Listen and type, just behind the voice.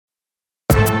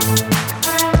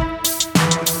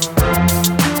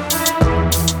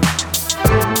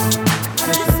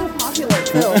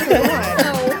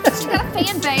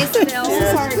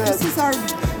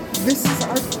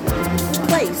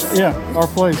Yeah, our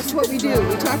place. That's what we do.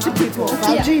 We talk to people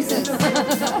about Jesus.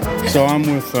 So I'm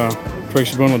with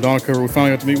Tracy Bowen and Donna Cover. We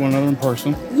finally got to meet one another in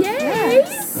person.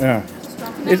 Yes. Yeah.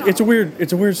 It's a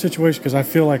weird situation because I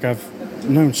feel like I've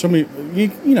known so many.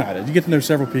 You know how it is. You get to know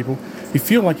several people. You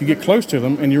feel like you get close to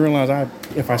them, and you realize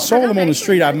if I saw them on the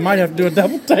street, I might have to do a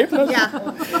double take.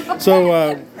 Yeah.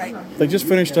 So they just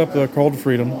finished up the Call to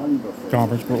Freedom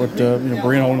conference, with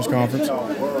Berean Holiness Conference.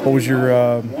 What was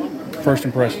your first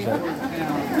impressions of it?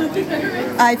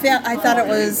 I thought it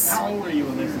was.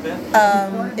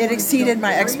 It exceeded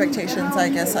my expectations, I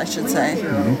guess I should say.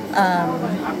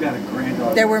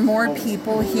 There were more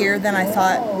people here than I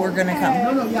thought were going to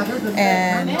come.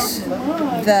 And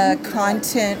the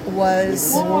content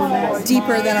was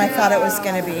deeper than I thought it was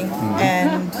going to be.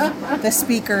 And the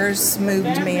speakers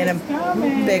moved me in a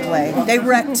big way. They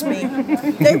wrecked me.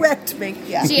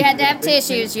 Yeah. She had to have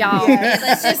tissues, y'all. Yes.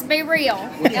 Let's just be real.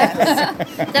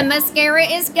 Yes. The mascara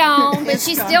is gone, but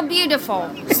she's still beautiful.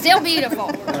 Still beautiful.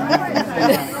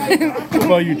 What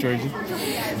about you, Tracy?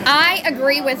 I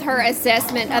agree with her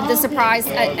assessment of the surprise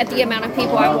at the amount of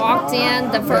people. I walked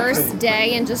in the first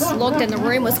day and just looked, and the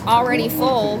room was already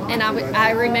full. And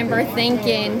I remember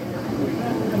thinking,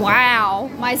 wow,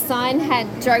 my son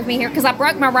had drove me here because I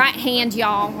broke my right hand,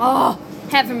 y'all. Oh,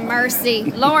 have mercy.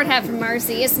 Lord, have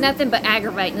mercy. It's nothing but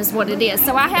aggravating is what it is.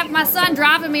 So I have my son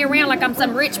driving me around like I'm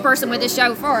some rich person with a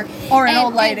chauffeur. Or an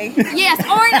old lady. Yes,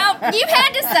 or an old, you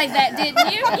had to say that,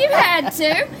 didn't you? You had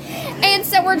to. And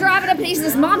so we're driving up and he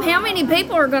says, Mom, how many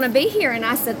people are going to be here? And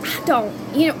I said,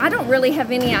 I don't really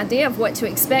have any idea of what to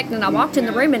expect. And I walked in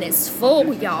the room and it's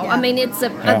full, y'all. Yeah. I mean, it's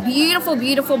a beautiful,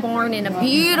 beautiful barn in a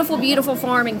beautiful, beautiful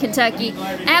farm in Kentucky.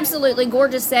 Absolutely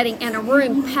gorgeous setting and a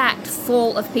room packed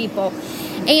full of people.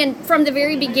 And from the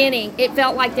very beginning, it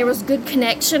felt like there was good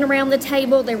connection around the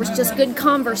table. There was just good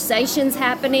conversations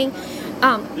happening.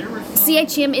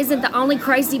 CHM isn't the only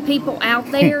crazy people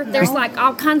out there. There's like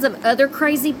all kinds of other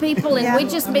crazy people, and we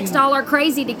just mixed all our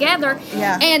crazy together.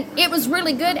 Yeah. And it was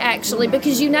really good, actually,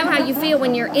 because you know how you feel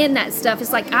when you're in that stuff.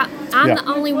 It's like, I'm the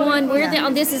only one.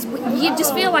 You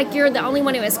just feel like you're the only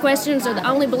one who has questions or the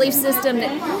only belief system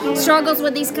that struggles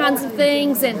with these kinds of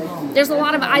things. And there's a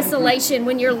lot of isolation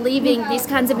when you're leaving these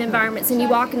kinds of environments and you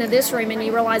walk into this room and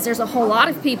you realize there's a whole lot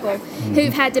of people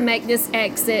who've had to make this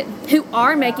exit, who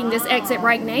are making this exit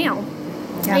right now.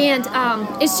 Yeah. And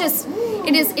it's just,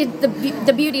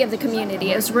 the beauty of the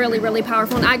community is really, really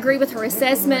powerful. And I agree with her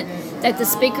assessment that the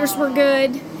speakers were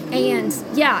good. And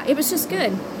yeah, it was just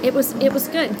good. It was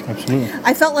good. Absolutely.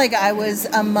 I felt like I was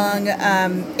among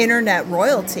internet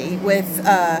royalty with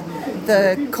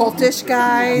the cultish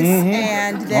guys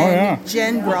and then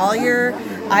Jen Brawlyer.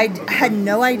 I had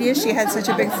no idea she had such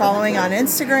a big following on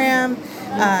Instagram.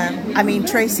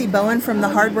 Tracy Bowen from the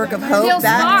Hard Work of Hope. Phil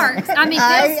Sparks.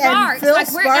 Phil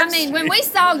Sparks. When we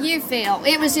saw you, Phil,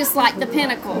 it was just like the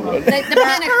pinnacle. The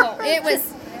pinnacle. It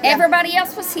was. Everybody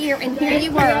else was here, and here you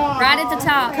were, right at the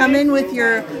top. Come in with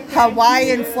your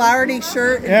Hawaiian flowery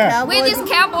shirt and cowboy with his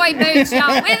cowboy boots,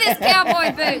 y'all. With his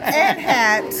cowboy boots and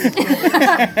hat.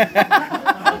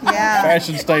 Yeah.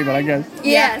 Fashion statement, I guess.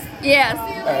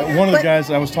 Yes. One of the guys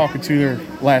I was talking to there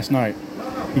last night,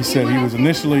 he said he was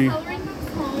initially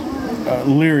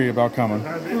leery about coming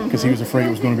because he was afraid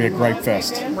it was going to be a gripe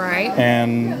fest. Right.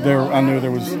 And I know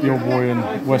there was the old boy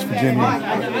in West Virginia,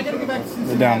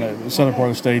 down the southern part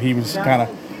of the state. He was kind of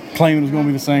claiming it was going to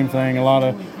be the same thing. A lot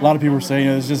of people were saying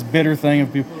it's just bitter thing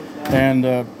of people. And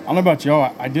I don't know about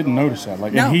y'all, I didn't notice that.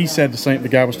 And he said the same. The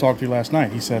guy I was talking to last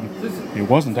night, he said it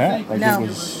wasn't that. It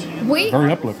was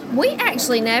very uplifting. We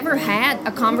actually never had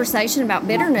a conversation about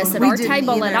bitterness at our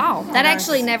table at all. That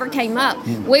actually never came up.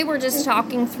 We were just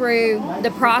talking through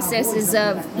the processes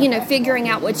of, figuring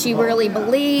out what you really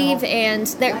believe. And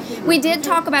we did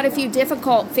talk about a few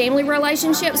difficult family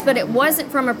relationships, but it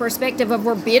wasn't from a perspective of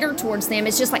we're bitter towards them.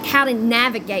 It's just like how to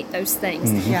navigate those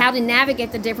things, how to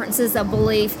navigate the differences of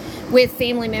belief with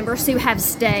family members who have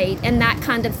stayed and that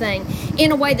kind of thing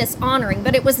in a way that's honoring.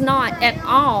 But it was not at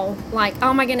all like,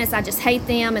 oh my goodness, I just hate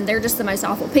them and they're just the most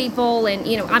awful people, and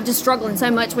I'm just struggling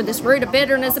so much with this root of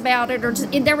bitterness about it, or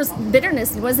there was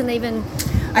bitterness. It wasn't even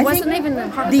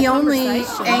the only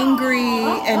angry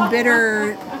and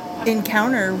bitter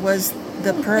encounter was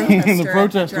the protester. The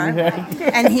protester we had.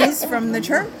 And he's from the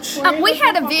church. We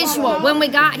had a visual when we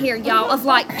got here, y'all, of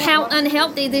like how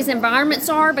unhealthy these environments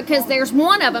are, because there's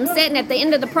one of them sitting at the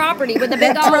end of the sign with a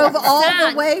big old drove all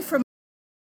the way from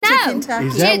Kentucky.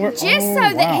 Just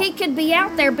so that he could be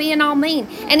out there being all mean.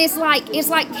 And it's like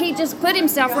he just put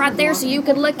himself right there so you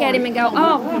could look at him and go,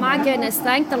 oh my goodness,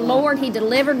 thank the Lord he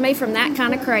delivered me from that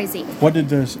kind of crazy. What did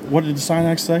the sign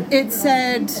actually say? It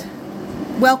said,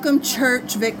 Welcome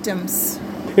church victims.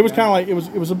 It was kind of like it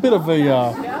was a bit of a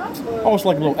almost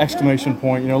like a little exclamation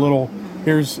point. A little.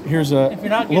 Here's a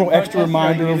little extra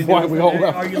reminder of why we all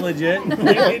left. Are you legit?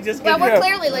 Well, we're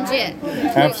clearly legit.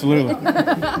 Absolutely.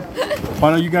 Well, I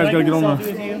know you guys got to get on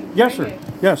the. Yes, sir.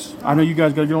 Yes, I know you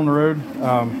guys got to get on the road.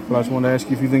 But I just wanted to ask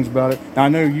you a few things about it. Now, I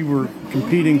know you were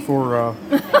competing for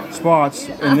spots,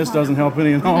 and this doesn't help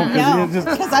any at all. No, because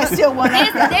I still want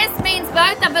This means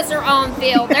both of us are on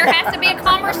field. There has to be a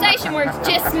conversation where it's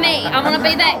just me. I want to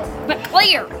be that, but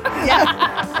clear.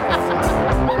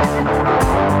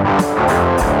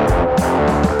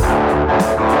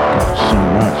 So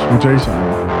much. Let me tell you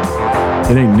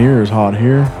something. It ain't near as hot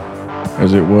here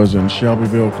as it was in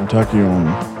Shelbyville, Kentucky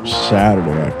on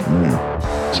Saturday afternoon.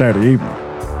 Saturday evening.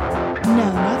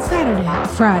 No, not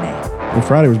Saturday. Friday. Well,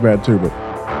 Friday was bad too, but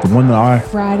the one that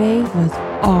Friday was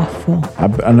awful.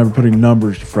 I never put any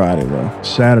numbers to Friday though.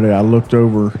 Saturday I looked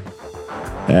over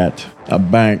at a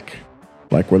bank,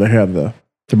 like where they have the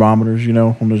thermometers,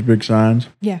 on those big signs.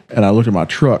 Yeah. And I looked at my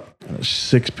truck and at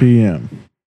 6 p.m.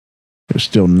 It was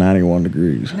still 91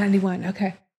 degrees. 91.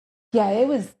 Okay. Yeah,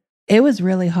 it was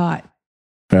really hot.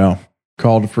 Yeah.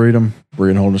 Call to Freedom,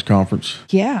 Berean Holiness Conference.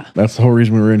 Yeah. That's the whole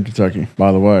reason we were in Kentucky,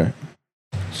 by the way.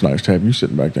 It's nice to have you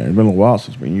sitting back there. It's been a little while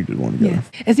since me and you did one together.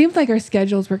 Yeah. It seems like our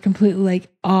schedules were completely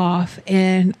off,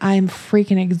 and I'm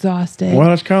freaking exhausted. Well,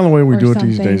 that's kind of the way we do it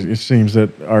these days. It seems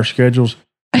that our schedules,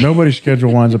 nobody's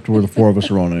schedule winds up to where the four of us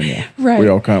are on anymore. Right.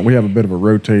 We have a bit of a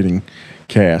rotating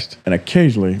cast, and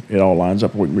occasionally it all lines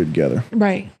up. We can be together.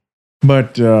 Right.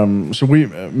 But so me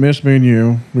and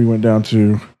you, we went down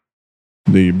to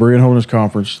the Berean Holiness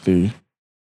Conference, the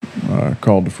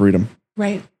Call to Freedom.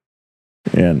 Right.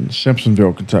 In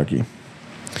Simpsonville, Kentucky.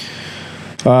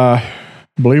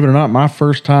 Believe it or not, my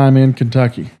first time in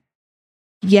Kentucky.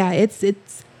 Yeah,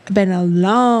 it's been a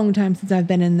long time since I've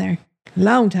been in there.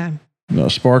 Long time.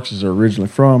 Sparks is originally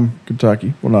from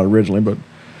Kentucky. Well, not originally, but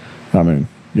I mean,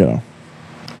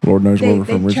 Lord knows where we're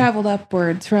from. They traveled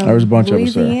upwards from there was a bunch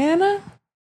Louisiana? Of us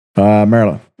there.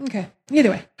 Maryland. Okay.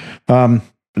 Either way. I'd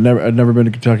never been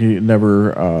to Kentucky.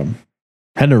 Never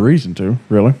had no reason to,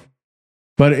 really.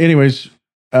 But anyways,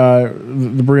 the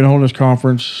Berean Holiness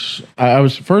Conference, I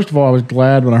was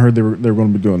glad when I heard they were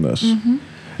going to be doing this. Mm-hmm.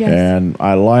 Yes. And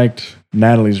I liked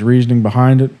Natalie's reasoning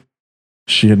behind it.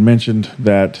 She had mentioned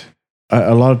that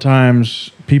a lot of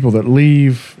times people that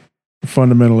leave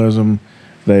fundamentalism,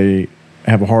 they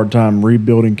have a hard time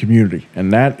rebuilding community.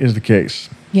 And that is the case.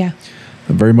 Yeah.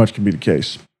 It very much can be the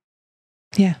case.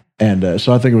 Yeah. And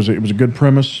so I think it was a good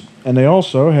premise. And they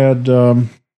also had...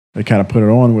 they kind of put it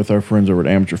on with our friends over at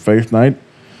Amateur Faith Night.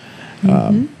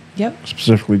 Yep.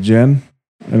 Specifically Jen.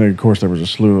 And then, of course, there was a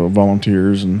slew of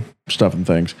volunteers and stuff and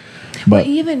things. But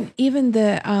even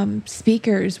the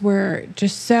speakers were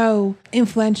just so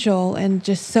influential and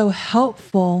just so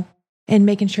helpful in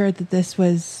making sure that this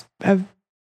was a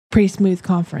pretty smooth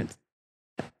conference.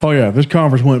 Oh, yeah. This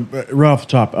conference went, right off the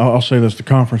top, I'll say this, the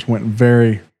conference went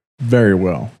very, very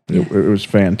well. Yeah. It was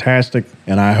fantastic.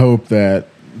 And I hope that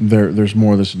there's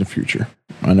more of this in the future.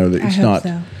 I know that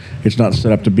it's not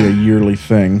set up to be a yearly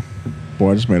thing.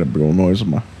 Boy, I just made a big old noise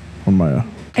on my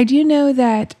I do know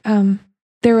that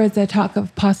there was a talk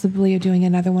of possibly doing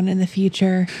another one in the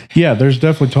future. Yeah, there's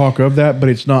definitely talk of that, but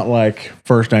it's not like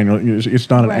first annual. It's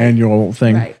not an annual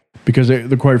thing. Right. Because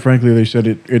quite frankly, they said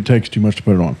it takes too much to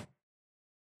put it on.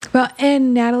 Well,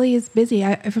 and Natalie is busy.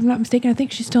 If I'm not mistaken, I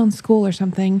think she's still in school or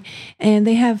something, and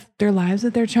they have their lives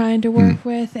that they're trying to work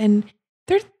with, and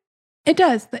it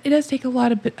does take a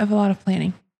lot of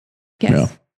planning. Yes. Yeah.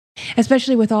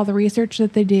 Especially with all the research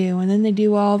that they do, and then they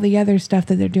do all the other stuff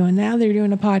that they're doing. Now they're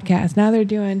doing a podcast. Now they're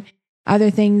doing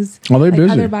other things. Well, they're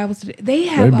busy. Other Bible studies. They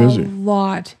have a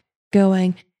lot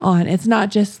going on. It's not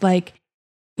just like,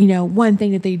 one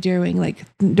thing that they're doing. Like,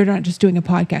 they're not just doing a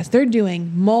podcast. They're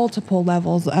doing multiple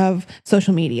levels of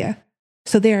social media.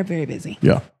 So they are very busy.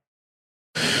 Yeah.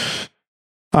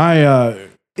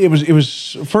 It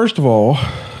was first of all,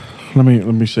 let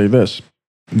me say this.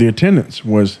 The attendance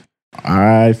was,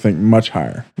 I think, much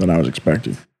higher than I was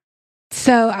expecting.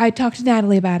 So I talked to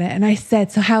Natalie about it, and I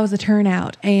said, so how was the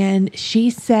turnout? And she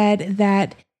said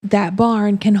that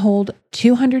barn can hold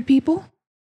 200 people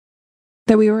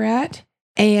that we were at.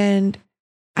 And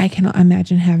I cannot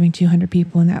imagine having 200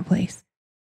 people in that place.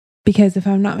 Because if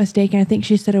I'm not mistaken, I think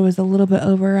she said it was a little bit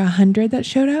over 100 that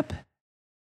showed up.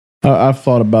 I've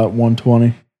thought about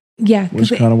 120. Yeah. Was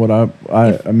kind of what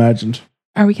I imagined.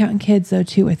 Are we counting kids, though,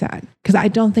 too, with that? Because I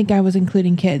don't think I was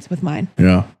including kids with mine.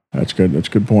 Yeah, that's good. That's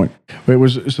a good point. But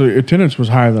attendance was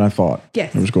higher than I thought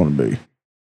it was going to be.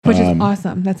 Which is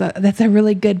awesome. That's a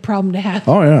really good problem to have.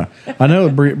 Oh yeah, I know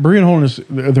Berean Holiness.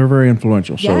 They're very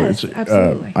influential. So Yes, it's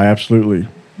absolutely. I absolutely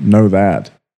know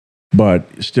that.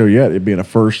 But still, yet it being the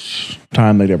first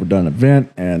time they'd ever done an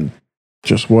event, and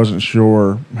just wasn't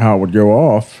sure how it would go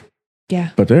off.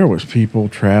 Yeah. But there was people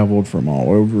traveled from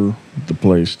all over the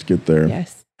place to get there.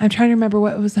 Yes. I'm trying to remember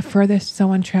what was the furthest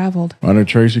someone traveled. I know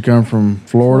Tracy come from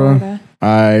Florida.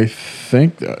 I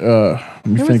think. There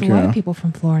was a lot of people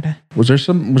from Florida. Was there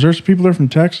some people there from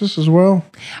Texas as well?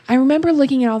 I remember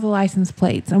looking at all the license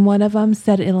plates, and one of them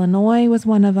said Illinois was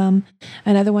one of them.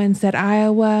 Another one said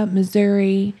Iowa,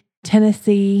 Missouri,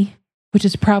 Tennessee, which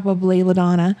is probably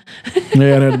LaDonna.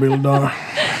 Yeah, it had to be LaDonna.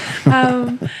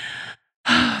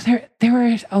 There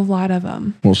were a lot of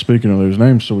them. Well, speaking of those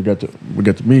names, so we got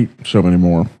to meet so many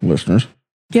more listeners.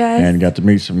 Yes. And got to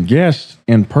meet some guests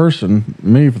in person.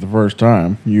 Me for the first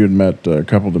time. You had met a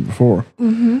couple of them before.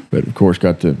 Mm-hmm. But of course,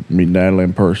 got to meet Natalie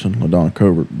in person. LaDonna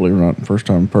Covert, believe it or not, first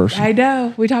time in person. I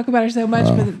know. We talk about her so much,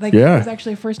 but it was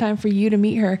actually the first time for you to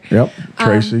meet her. Yep.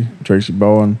 Tracy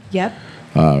Bowen. Yep.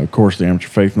 Of course, the Amateur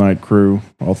Faith Night crew.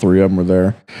 All three of them were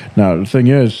there. Now, the thing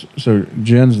is, so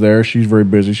Jen's there. She's very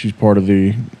busy. She's part of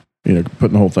the,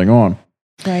 putting the whole thing on.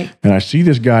 Right. And I see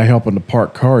this guy helping to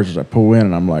park cars as I pull in,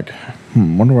 and I'm like,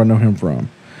 wonder where I know him from.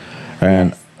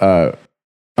 And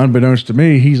unbeknownst to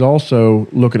me, he's also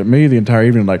looking at me the entire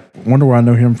evening like, wonder where I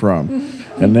know him from.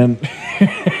 And then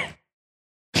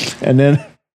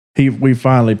we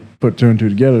finally put two and two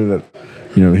together that,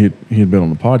 he had been on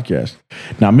the podcast.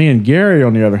 Now, me and Gary,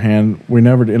 on the other hand, we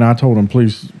never, and I told him,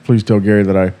 please tell Gary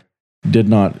that I did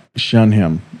not shun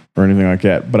him or anything like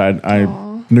that. But I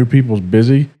knew people was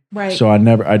busy. Right. So I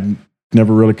never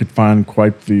really could find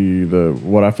quite the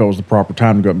what I felt was the proper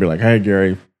time to go and be like, hey,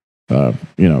 Gary,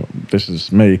 this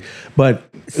is me. But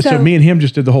so me and him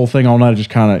just did the whole thing all night. Just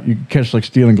kind of, you catch like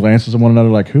stealing glances at one another,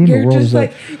 like, who in the world is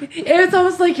that? It was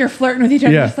almost like you're flirting with each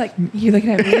other. Yeah. Just like, you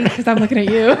looking at me because I'm looking at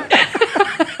you.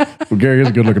 Well, Gary is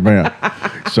a good looking man.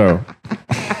 So.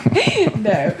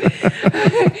 No.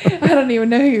 I don't even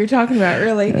know who you're talking about,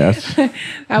 really. Yes. You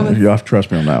have to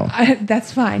trust me on that one.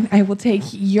 That's fine. I will take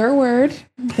your word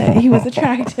that he was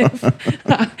attractive.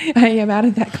 I am out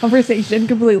of that conversation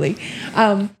completely.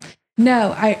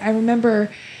 No, I remember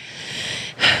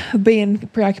being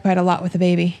preoccupied a lot with the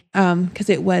baby because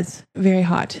it was very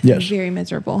hot. Yes. Very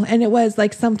miserable. And it was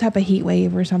like some type of heat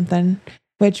wave or something,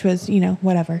 which was,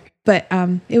 whatever. But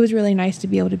it was really nice to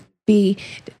be able to be...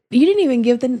 You didn't even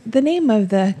give the name of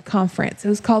the conference. It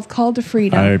was called Call to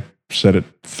Freedom. I said it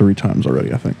 3 times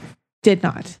already, I think. Did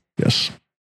not. Yes.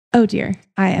 Oh dear,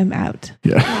 I am out.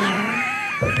 Yeah.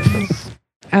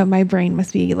 My brain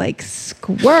must be like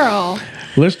squirrel.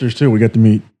 Listeners too. We got to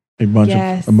meet a bunch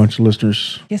of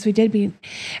listeners. Yes, we did.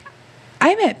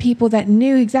 I met people that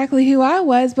knew exactly who I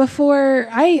was before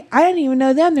I didn't even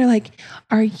know them. They're like,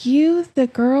 "Are you the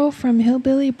girl from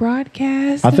Hillbilly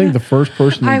Broadcast?" I think the first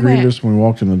person that greeted us when we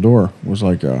walked in the door was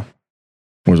like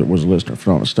was a listener, if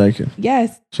I'm not mistaken.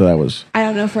 Yes. So that was. I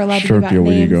don't know if we're allowed to give out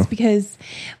names because,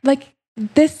 like,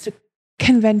 this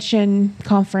convention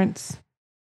conference,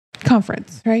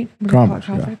 right?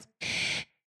 Conference. Yeah.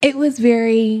 It was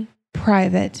very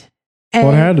private. And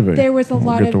it had to be. There was a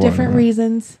lot of different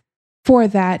reasons for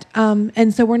that.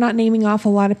 And so we're not naming off a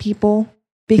lot of people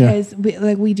because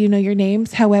we do know your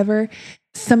names. However,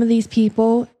 some of these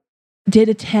people did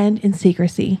attend in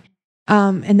secrecy.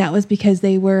 And that was because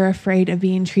they were afraid of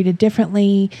being treated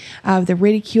differently, the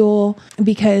ridicule,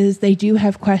 because they do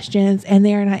have questions and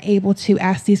they are not able to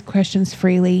ask these questions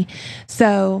freely.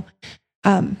 So,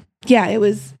 it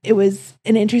was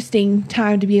an interesting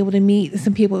time to be able to meet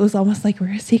some people. It was almost like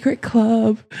we're a secret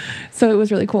club. So it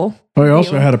was really cool. Oh, you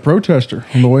also had a protester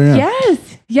on the way in.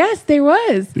 Yes, there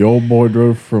was. The old boy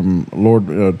drove from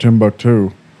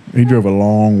Timbuktu. He drove a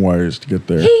long ways to get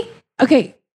there.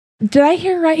 Did I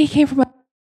hear right? He came from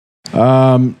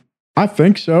I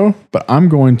think so, but I'm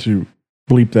going to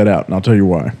bleep that out, and I'll tell you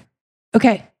why.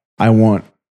 Okay. I want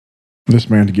this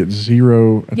man to get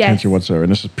zero attention whatsoever,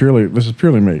 and this is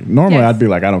purely me. Normally, I'd be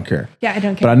like, I don't care. Yeah, I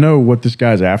don't care. But I know what this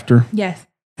guy's after. Yes.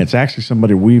 It's actually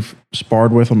somebody we've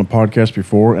sparred with on the podcast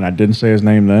before, and I didn't say his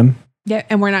name then. Yeah,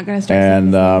 and we're not going to start.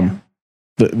 And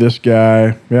this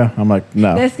guy, I'm like,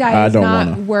 no, this guy is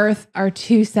not worth our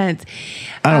 2 cents.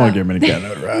 I don't want to give him any kind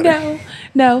of notoriety.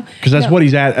 No, because that's what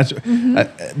he's at.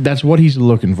 That's what he's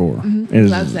looking for. Mm-hmm.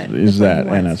 Is that,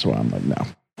 and that's why I'm like, no.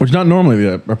 Which is not normally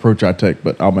the approach I take,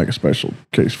 but I'll make a special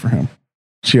case for him.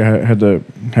 See, I had the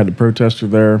protester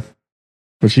there,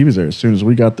 but she was there as soon as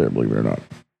we got there. Believe it or not,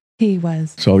 he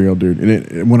was. So the old dude.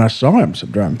 And when I saw him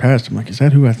driving past, I'm like, is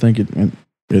that who I think it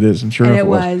is? And sure enough, it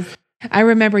was. I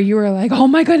remember you were like, oh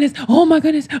my goodness, oh my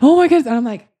goodness, oh my goodness. And I'm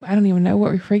like, I don't even know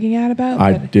what we're freaking out about.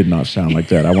 I did not sound like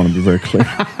that. I want to be very clear.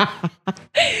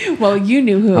 Well, you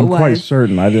knew who it was. I'm quite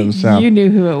certain I didn't sound. You knew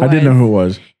who it was. I didn't know who it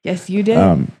was. Yes, you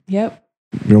did. Yep.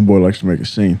 The old boy likes to make a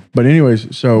scene. But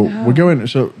anyways, so we go in.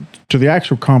 So to the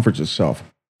actual conference itself,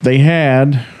 they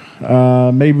had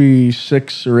maybe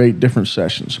 6 or 8 different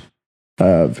sessions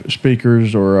of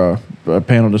speakers or a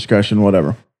panel discussion,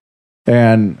 whatever.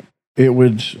 And it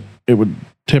would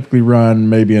typically run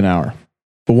maybe an hour.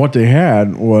 But what they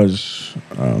had was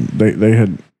they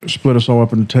had split us all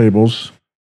up into tables,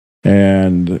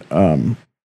 and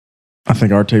I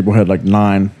think our table had like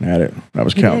 9 at it. I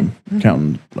was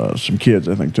counting some kids,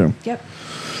 I think, too. Yep.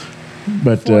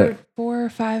 But 4 or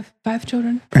 5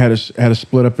 children had us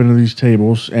split up into these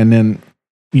tables, and then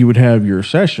you would have your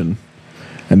session,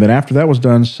 and then after that was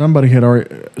done, somebody had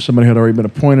already been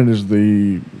appointed as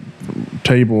the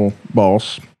table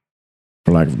boss,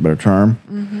 for lack of a better term.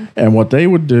 Mm-hmm. And what they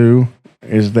would do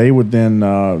is they would then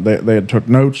they had took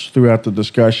notes throughout the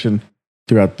discussion,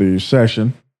 throughout the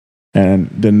session, and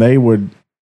then they would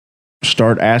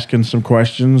start asking some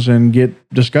questions and get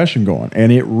discussion going.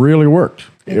 And it really worked.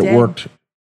 It worked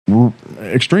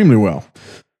extremely well.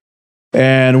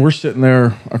 And we're sitting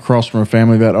there across from a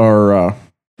family that are,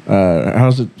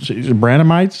 how's it,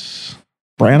 Branhamites?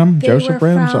 Joseph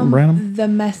Branham, something Branham? The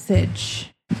Message.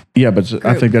 Yeah, but group.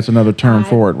 I think that's another term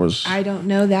for it. Was I don't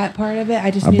know that part of it.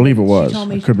 I believe it was. She told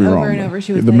me I could be over wrong. And over.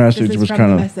 She was the like, message this is was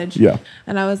kind of yeah.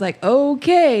 And I was like,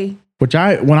 okay. Which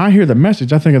when I hear the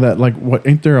Message, I think of that like what?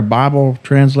 Ain't there a Bible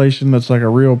translation that's like a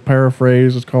real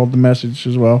paraphrase? It's called the Message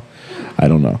as well. I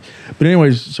don't know. But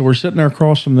anyways, so we're sitting there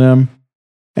across from them,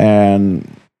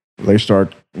 and they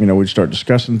start. We'd start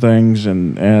discussing things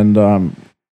and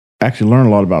actually learn a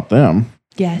lot about them.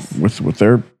 Yes. With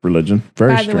their religion.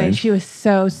 Very strange. By the way, she was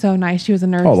so nice. She was a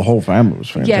nurse. Oh, the whole family was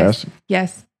fantastic.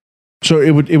 Yes. So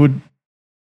it would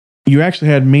you actually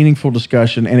had meaningful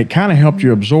discussion, and it kind of helped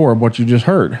you absorb what you just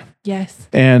heard. Yes.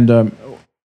 And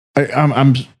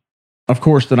I'm of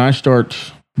course then I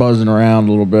start buzzing around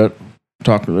a little bit,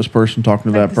 talking to this person,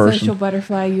 talking to that person. Social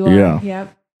butterfly you are. Yeah.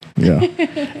 Yep. Yeah.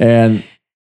 And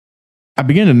I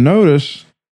began to notice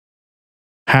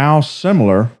how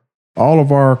similar all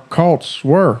of our cults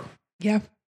were. Yeah.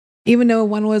 Even though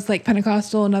one was like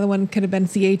Pentecostal, another one could have been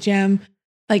CHM,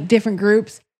 like different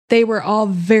groups, they were all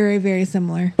very, very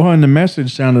similar. Well, and the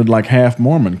message sounded like half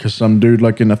Mormon because some dude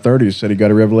like in the 30s said he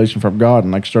got a revelation from God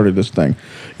and like started this thing.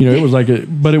 It was like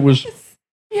but it was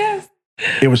yes.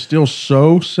 It was still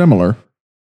so similar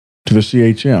to the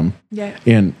CHM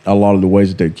in a lot of the ways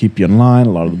that they'd keep you in line,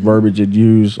 a lot of the verbiage they'd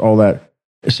use, all that.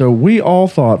 So we all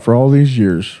thought for all these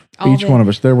years, each one of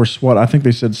us, there were I think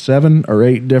they said 7 or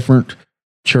 8 different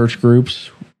church groups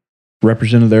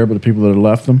represented there by the people that had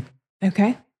left them.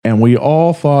 Okay. And we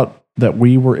all thought that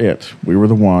we were it. We were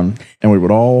the one. And we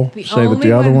would all say that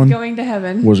the other one going to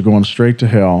heaven was going straight to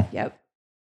hell. Yep.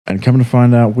 And coming to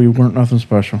find out, we weren't nothing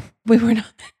special. We were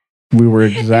not. We were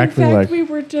exactly in fact, like. We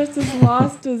were just as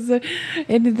lost as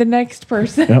the next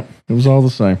person. Yep. It was all the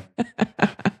same.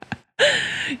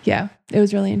 Yeah. It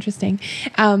was really interesting.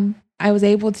 I was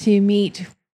able to meet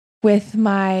with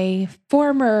my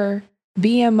former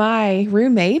BMI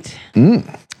roommate,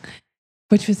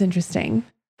 which was interesting.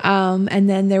 And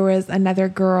then there was another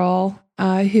girl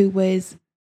who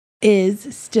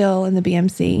is still in the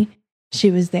BMC.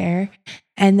 She was there.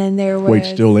 And then there was... Wait,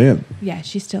 still in? Yeah,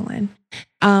 she's still in.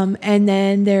 And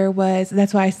then there was...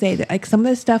 That's why I say that like some of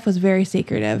this stuff was very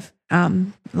secretive. A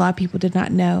lot of people did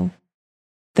not know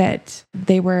that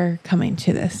they were coming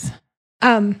to this.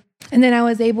 And then I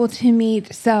was able to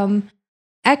meet some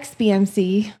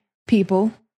ex-BMC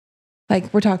people,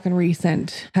 like we're talking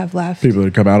recent, have left. People that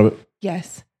have come out of it?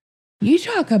 Yes. You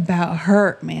talk about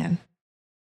hurt, man.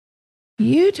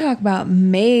 You talk about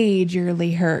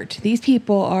majorly hurt. These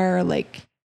people are like,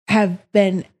 have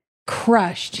been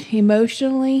crushed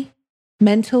emotionally,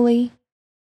 mentally,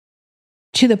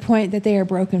 to the point that they are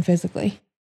broken physically.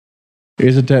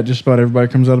 Isn't that just about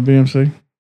everybody comes out of BMC?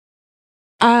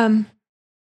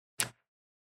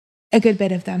 A good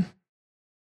bit of them.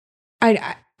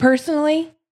 I personally,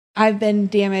 I've been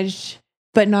damaged,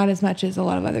 but not as much as a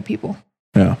lot of other people.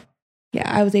 Yeah. Yeah,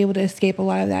 I was able to escape a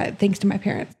lot of that thanks to my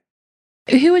parents.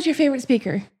 Who was your favorite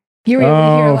speaker? You were able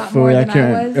to hear a lot more than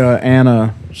I was.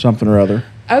 Anna something or other.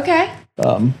 Okay.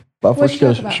 But she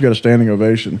got a standing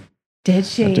ovation. Did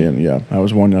she? At the end, yeah. I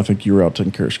was one. I think you were out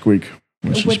taking care of Squeak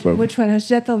when she spoke. Which one? Was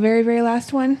that the very, very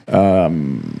last one?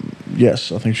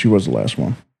 Yes, I think she was the last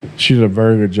one. She did a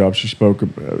very good job. She spoke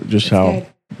just how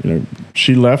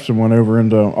she left and went over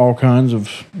into all kinds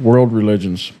of world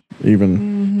religions,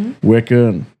 even Wicca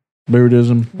and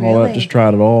Buddhism, all that. Really? Just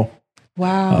tried it all.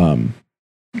 Wow. And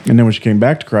then when she came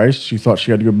back to Christ, she thought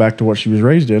she had to go back to what she was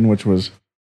raised in, which was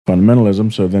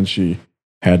fundamentalism. So then she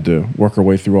had to work her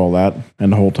way through all that,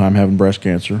 and the whole time having breast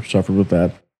cancer, suffered with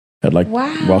that. Had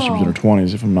while she was in her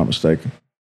 20s, if I'm not mistaken.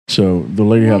 So the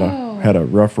lady had a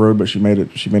rough road, but she made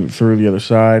it through the other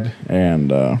side, and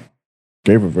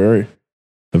gave a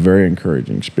very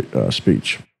encouraging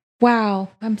speech. Wow.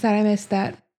 I'm sad I missed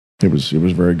that. It was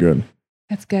very good.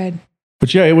 That's good.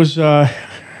 But yeah, it was.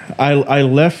 I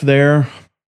left there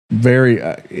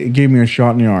it gave me a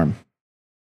shot in the arm,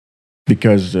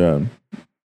 because there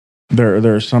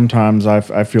are sometimes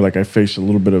I feel like I face a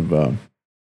little bit of.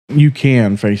 You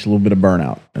can face a little bit of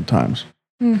burnout at times,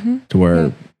 to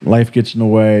where life gets in the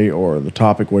way, or the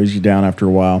topic weighs you down after a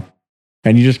while,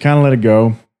 and you just kind of let it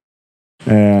go.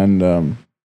 And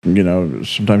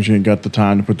sometimes you ain't got the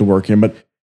time to put the work in. But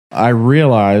I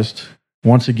realized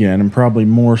once again, and probably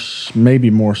maybe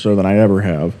more so than I ever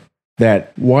have,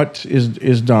 that what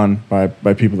is done by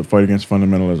people that fight against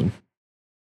fundamentalism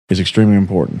is extremely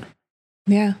important.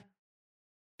 Yeah.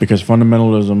 Because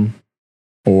fundamentalism,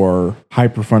 or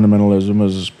hyper-fundamentalism,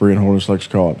 as Berean holiness likes to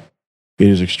call it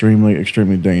is extremely,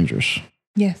 extremely dangerous.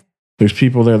 Yes. There's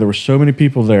people there. There were so many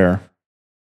people there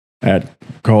at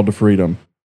Call to Freedom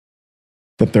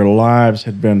that their lives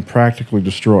had been practically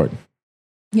destroyed.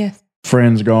 Yes.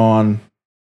 Friends gone.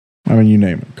 I mean, you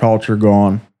name it. Culture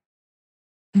gone.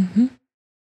 Mm-hmm.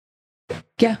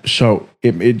 Yeah. So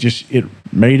it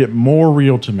made it more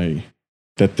real to me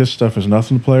that this stuff is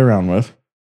nothing to play around with.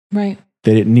 Right.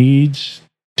 That it needs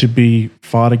to be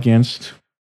fought against,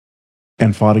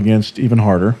 and fought against even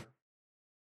harder.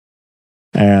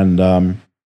 And that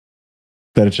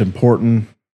it's important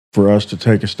for us to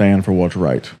take a stand for what's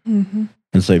right. Mm-hmm.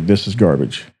 And say, this is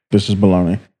garbage. This is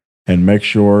baloney. And make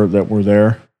sure that we're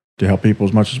there to help people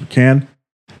as much as we can.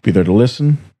 Be there to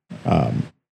listen.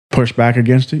 Push back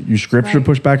against it. Use scripture to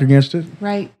push back against it.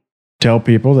 Right. Tell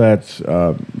people that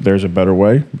there's a better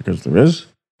way, because there is.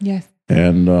 Yes.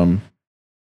 And,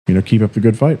 keep up the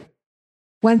good fight.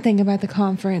 One thing about the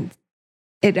conference,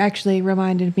 it actually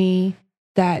reminded me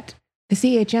that the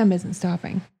CHM isn't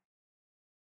stopping.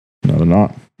 No, they're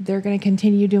not. They're going to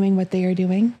continue doing what they are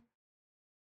doing.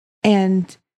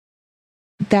 And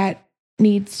that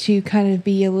needs to kind of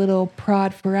be a little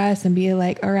prod for us and be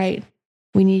like, all right,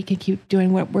 we need to keep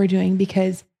doing what we're doing,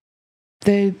 because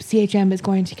the CHM is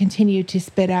going to continue to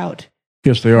spit out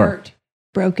hurt,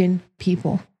 broken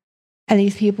people. And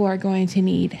these people are going to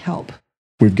need help.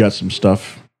 We've got some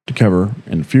stuff to cover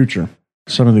in the future.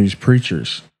 Some of these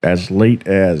preachers, as late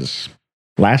as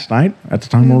last night, at the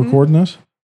time we're recording this,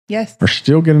 yes, are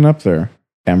still getting up there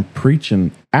and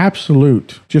preaching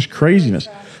absolute just craziness,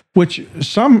 which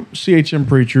some CHM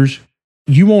preachers,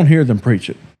 you won't hear them preach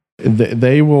it.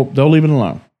 They'll leave it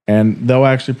alone, and they'll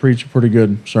actually preach a pretty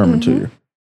good sermon to you.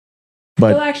 But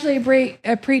they'll actually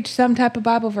preach some type of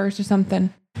Bible verse or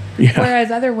something. Yeah.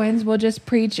 Whereas other ones will just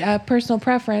preach a personal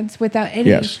preference without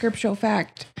any scriptural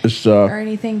fact or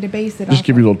anything to base it on. Just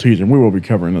give you a little teaser. We will be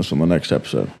covering this on the next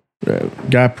episode.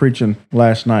 Guy preaching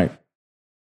last night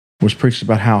was preaching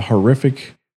about how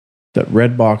horrific that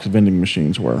red box vending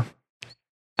machines were.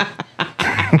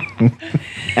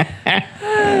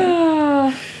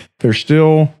 They're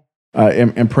still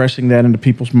impressing that into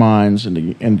people's minds,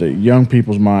 into young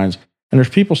people's minds. And there's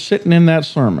people sitting in that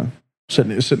sermon,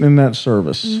 sitting in that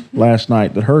service last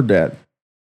night that heard that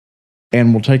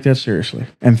and will take that seriously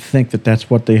and think that that's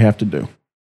what they have to do.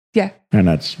 Yeah. And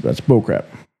that's bullcrap.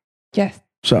 Yes.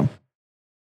 So.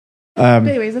 But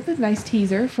anyways, that's a nice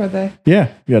teaser for the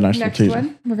nice next teaser.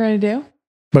 one we're going to do.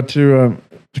 But to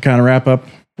kind of wrap up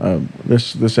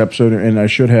this episode, and I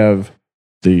should have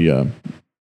the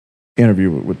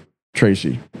interview with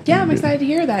Tracy. Yeah, I'm excited to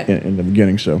hear that. In the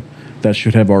beginning, so that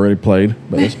should have already played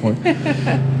by this point.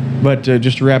 But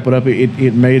just to wrap it up,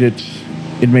 it made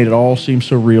it all seem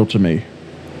so real to me.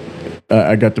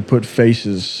 I got to put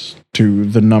faces to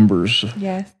the numbers.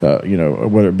 Yes.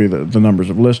 Whether it be the numbers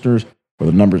of listeners or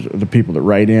the numbers of the people that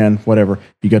write in, whatever.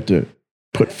 You got to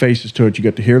put faces to it. You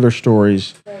get to hear their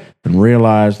stories and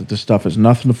realize that this stuff is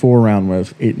nothing to fool around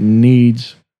with. It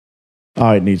needs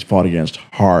fought against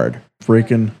hard,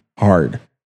 freaking hard.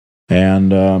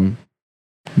 And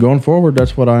going forward,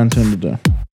 that's what I intend to do.